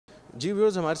जी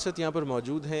viewers, हमारे साथ यहाँ पर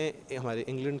मौजूद हैं हमारे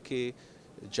इंग्लैंड के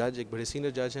जज, एक बड़े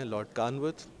सीनियर जज हैं लॉर्ड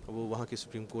कार्नवर्थ। वो वहाँ की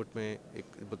सुप्रीम कोर्ट में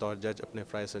एक बतौर जज अपने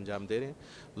फ़राइज़ अंजाम दे रहे हैं।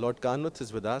 Lord कार्नवर्थ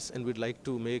is with us and weed like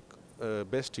to make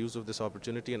best use of this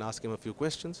opportunity and ask him a few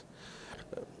questions.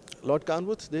 Lord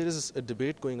Carnwath, there is a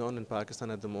debate going on in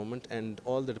Pakistan at the moment, and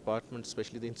all the departments,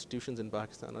 especially the institutions in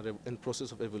Pakistan, are in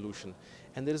process of evolution.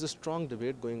 And there is a strong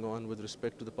debate going on with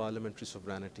respect to the parliamentary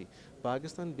sovereignty.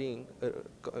 Pakistan being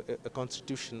a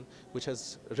constitution which has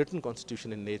written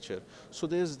constitution in nature,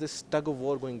 so there is this tug of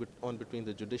war going on between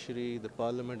the judiciary, the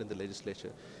parliament, and the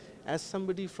legislature. As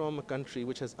somebody from a country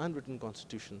which has unwritten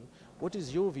constitution, what is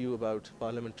your view about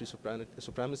parliamentary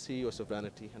supremacy or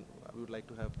sovereignty? And I would like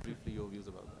to have briefly your views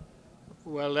about that.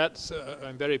 Well,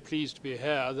 I'm very pleased to be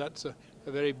here. That's a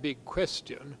very big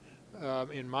question.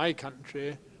 In my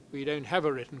country, we don't have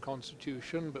a written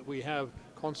constitution, but we have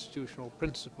constitutional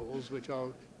principles which are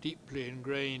deeply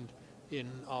ingrained in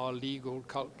our legal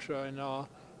culture, in our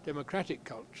democratic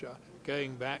culture,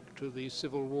 going back to the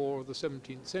civil war of the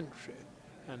 17th century.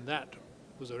 And that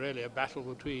was really a battle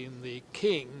between the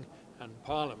king and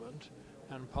Parliament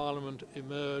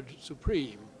emerged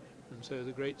supreme. And so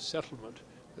the great settlement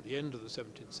at the end of the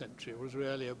 17th century was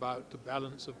really about the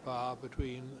balance of power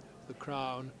between the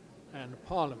Crown and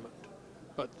Parliament.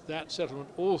 But that settlement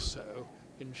also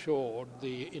ensured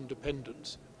the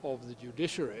independence of the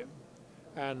judiciary.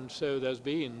 And so there's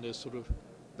been this sort of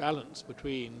balance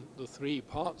between the three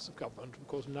parts of government. Of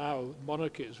course, now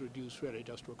monarchy is reduced really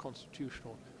just to a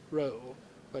constitutional role,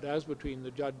 but as between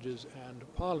the judges and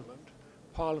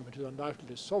Parliament is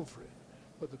undoubtedly sovereign,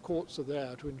 but the courts are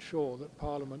there to ensure that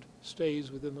Parliament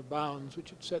stays within the bounds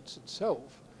which it sets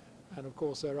itself. And of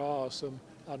course there are some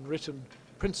unwritten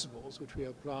principles which we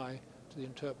apply to the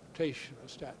interpretation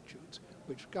of statutes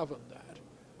which govern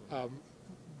that.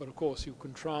 But of course you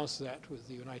contrast that with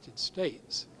the United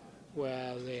States,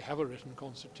 where they have a written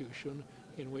constitution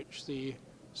in which the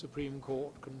Supreme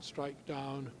Court can strike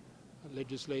down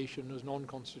legislation as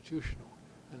non-constitutional.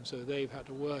 And so they've had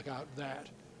to work out that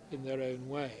in their own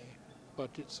way. But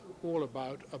it's all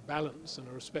about a balance and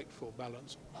a respectful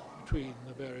balance between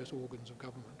the various organs of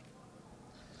government.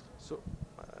 So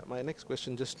my next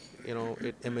question, just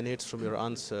it emanates from your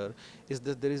answer, is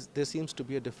that there seems to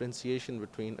be a differentiation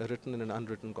between a written and an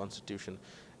unwritten constitution.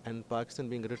 And Pakistan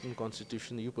being a written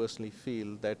constitution, you personally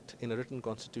feel that in a written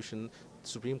constitution, the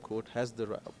Supreme Court has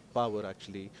the power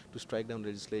actually to strike down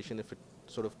legislation if it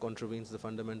sort of contravenes the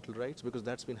fundamental rights, because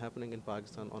that's been happening in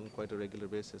Pakistan on quite a regular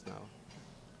basis now.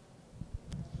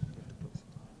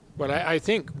 Well, I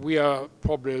think we are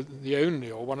probably the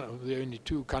only, or one of the only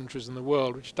two countries in the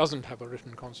world which doesn't have a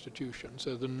written constitution.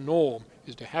 So the norm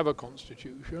is to have a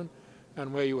constitution,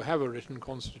 and where you have a written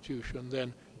constitution,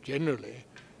 then generally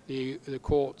the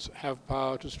courts have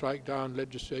power to strike down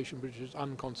legislation which is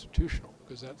unconstitutional,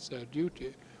 because that's their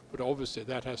duty. But obviously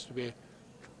that has to be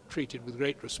treated with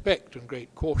great respect and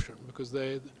great caution, because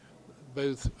they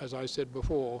both, as I said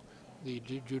before, the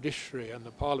judiciary and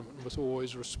the Parliament must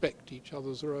always respect each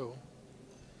other's role.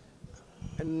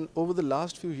 And over the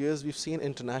last few years, we've seen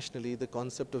internationally the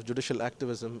concept of judicial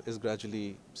activism is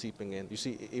gradually seeping in. You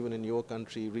see, even in your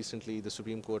country, recently the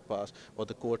Supreme Court passed, or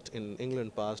the court in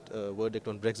England passed a verdict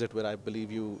on Brexit, where I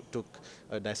believe you took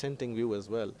a dissenting view as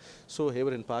well. So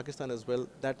here in Pakistan as well,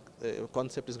 that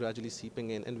concept is gradually seeping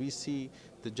in, and we see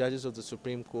the judges of the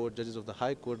Supreme Court, judges of the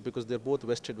High Court, because they're both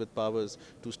vested with powers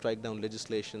to strike down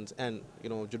legislations and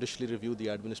judicially review the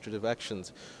administrative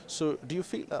actions. So do you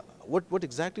feel, what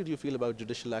exactly do you feel about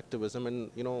judicial activism,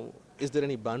 and is there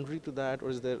any boundary to that, or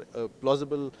is there a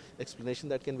plausible explanation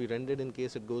that can be rendered in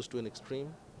case it goes to an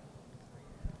extreme?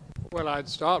 Well, I'd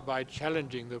start by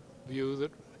challenging the view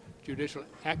that judicial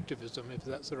activism, if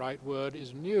that's the right word,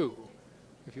 is new.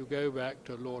 If you go back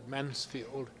to Lord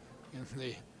Mansfield in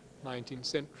the 19th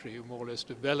century, who more or less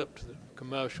developed the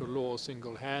commercial law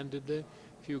single-handedly.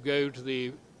 If you go to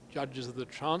the judges of the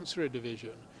Chancery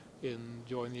Division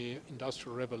during the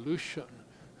Industrial Revolution,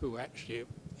 who actually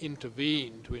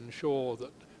intervened to ensure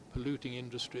that polluting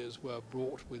industries were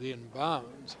brought within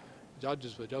bounds,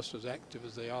 judges were just as active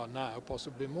as they are now,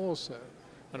 possibly more so.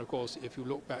 And of course, if you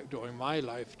look back during my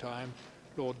lifetime,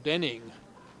 Lord Denning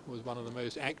was one of the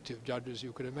most active judges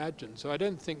you could imagine. So I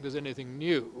don't think there's anything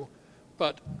new.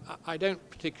 But I don't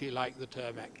particularly like the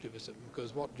term activism,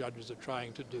 because what judges are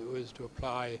trying to do is to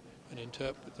apply and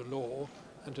interpret the law,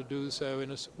 and to do so in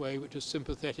a way which is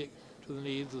sympathetic to the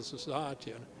needs of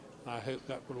society. And I hope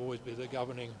that will always be the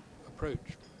governing approach.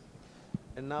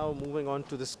 And now moving on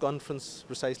to this conference,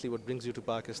 precisely what brings you to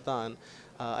Pakistan,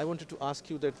 I wanted to ask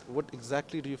you that what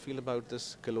exactly do you feel about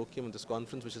this colloquium and this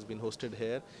conference which has been hosted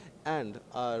here, and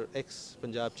our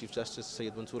ex-Punjab Chief Justice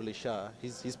Syed Mansoor Ali Shah,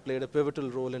 he's played a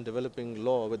pivotal role in developing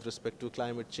law with respect to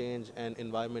climate change and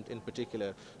environment in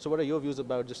particular. So what are your views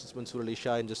about Justice Mansoor Ali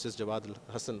Shah and Justice Jawad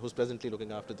Hassan, who's presently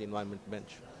looking after the environment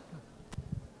bench?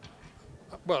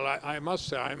 Well, I must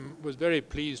say I was very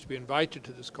pleased to be invited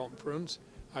to this conference.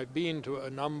 I've been to a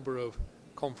number of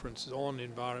conferences on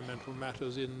environmental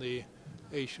matters in the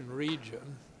Asian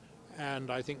region,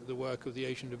 and I think the work of the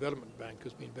Asian Development Bank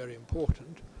has been very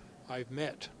important. I've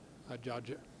met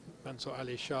Judge Mansoor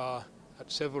Ali Shah at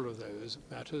several of those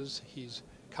matters. He's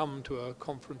come to a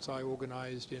conference I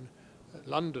organized in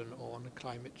London on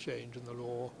climate change and the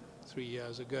law 3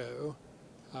 years ago,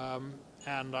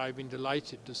 and I've been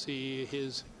delighted to see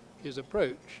his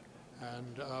approach,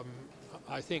 and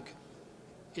I think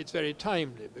it's very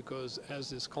timely because, as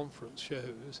this conference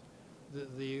shows,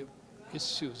 the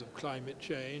issues of climate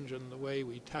change and the way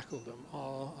we tackle them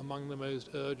are among the most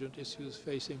urgent issues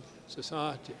facing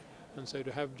society. And so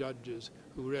to have judges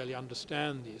who really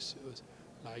understand the issues,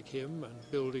 like him,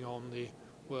 and building on the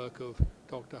work of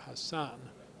Dr. Hassan,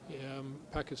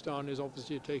 Pakistan is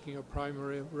obviously taking a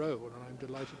primary role, and I'm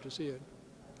delighted to see it.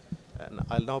 And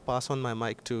I'll now pass on my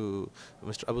mic to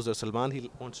Mr. Abuzar Salman. He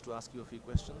wants to ask you a few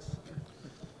questions.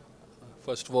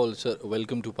 First of all, sir,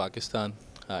 welcome to Pakistan.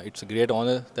 It's a great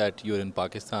honor that you're in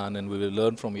Pakistan, and we will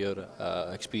learn from your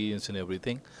experience and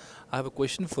everything. I have a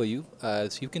question for you.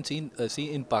 As you can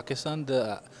see in Pakistan,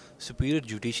 the superior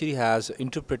judiciary has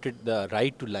interpreted the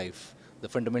right to life, the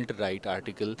fundamental right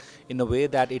article, in a way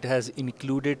that it has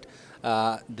included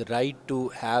the right to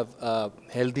have a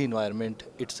healthy environment.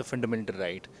 It's a fundamental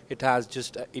right. It has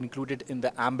just included in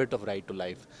the ambit of right to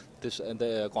life, this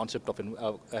the concept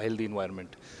of a healthy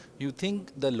environment. Do you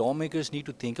think the lawmakers need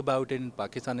to think about it in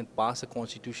Pakistan and pass a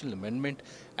constitutional amendment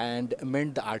and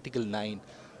amend the Article 9,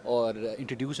 or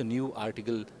introduce a new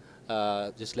article,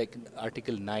 just like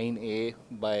Article 9A,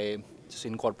 by just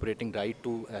incorporating right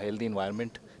to a healthy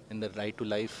environment in the right to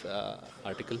life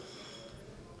article?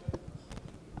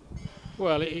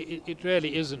 Well, it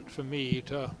really isn't for me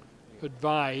to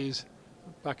advise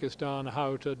Pakistan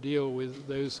how to deal with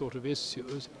those sort of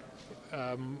issues,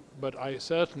 but I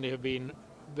certainly have been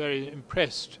very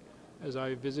impressed as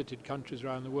I visited countries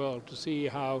around the world to see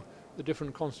how the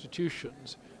different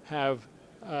constitutions have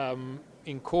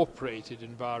incorporated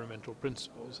environmental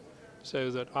principles,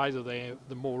 so that either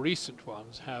the more recent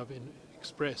ones have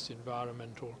express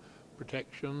environmental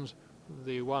protections,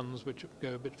 the ones which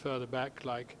go a bit further back,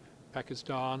 like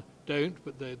Pakistan, don't,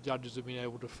 but the judges have been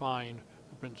able to find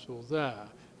the principles there,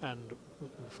 and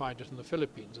find it in the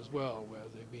Philippines as well, where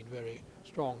they've been very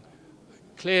strong.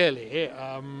 Clearly,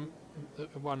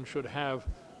 one should have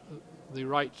the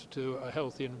right to a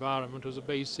healthy environment as a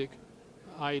basic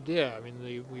idea. I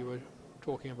mean, we were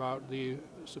talking about the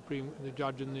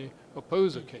judge in the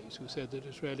Opposer case, who said that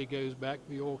it really goes back,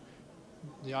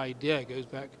 the idea goes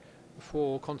back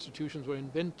before constitutions were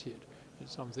invented.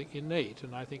 It's something innate,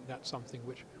 and I think that's something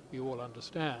which we all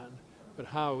understand. But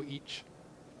how each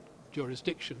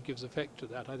jurisdiction gives effect to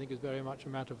that, I think, is very much a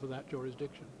matter for that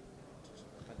jurisdiction.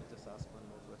 Can I just ask one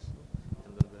more question,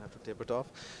 and then we'll have to tape it off.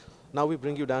 Now we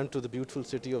bring you down to the beautiful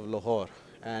city of Lahore.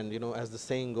 And, you know, as the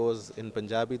saying goes in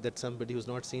Punjabi, that somebody who's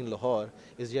not seen Lahore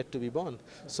is yet to be born.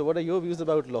 So what are your views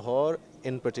about Lahore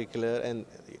in particular,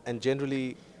 and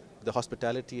generally the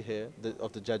hospitality here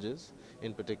of the judges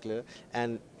in particular,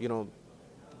 and, you know,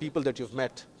 people that you've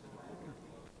met?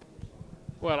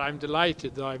 Well, I'm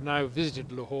delighted that I've now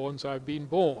visited Lahore, and so I've been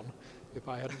born, if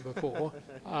I hadn't before.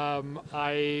 I've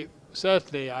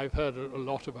heard a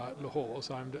lot about Lahore,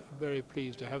 so I'm very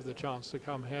pleased to have the chance to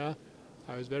come here.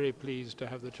 I was very pleased to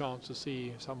have the chance to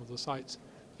see some of the sites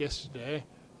yesterday,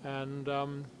 and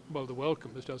well, the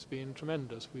welcome has just been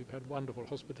tremendous. We've had wonderful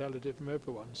hospitality from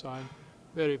everyone, so I'm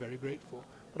very, very grateful.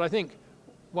 But I think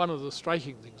one of the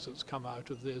striking things that's come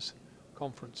out of this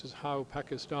conference is how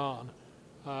Pakistan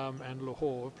and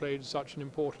Lahore have played such an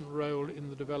important role in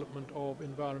the development of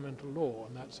environmental law,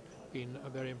 and that's been a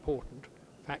very important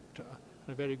factor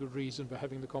and a very good reason for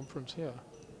having the conference here.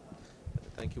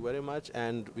 Thank you very much,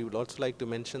 and we would also like to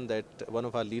mention that one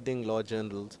of our leading law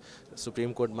journals,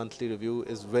 Supreme Court Monthly Review,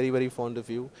 is very, very fond of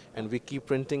you, and we keep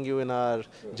printing you in our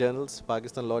journals.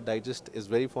 Pakistan Law Digest is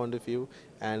very fond of you,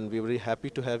 and we're very happy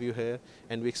to have you here,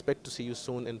 and we expect to see you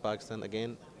soon in Pakistan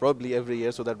again, probably every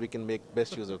year, so that we can make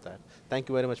best use of that. Thank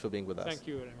you very much for being with us. Thank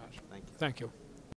you very much. Thank you. Thank you.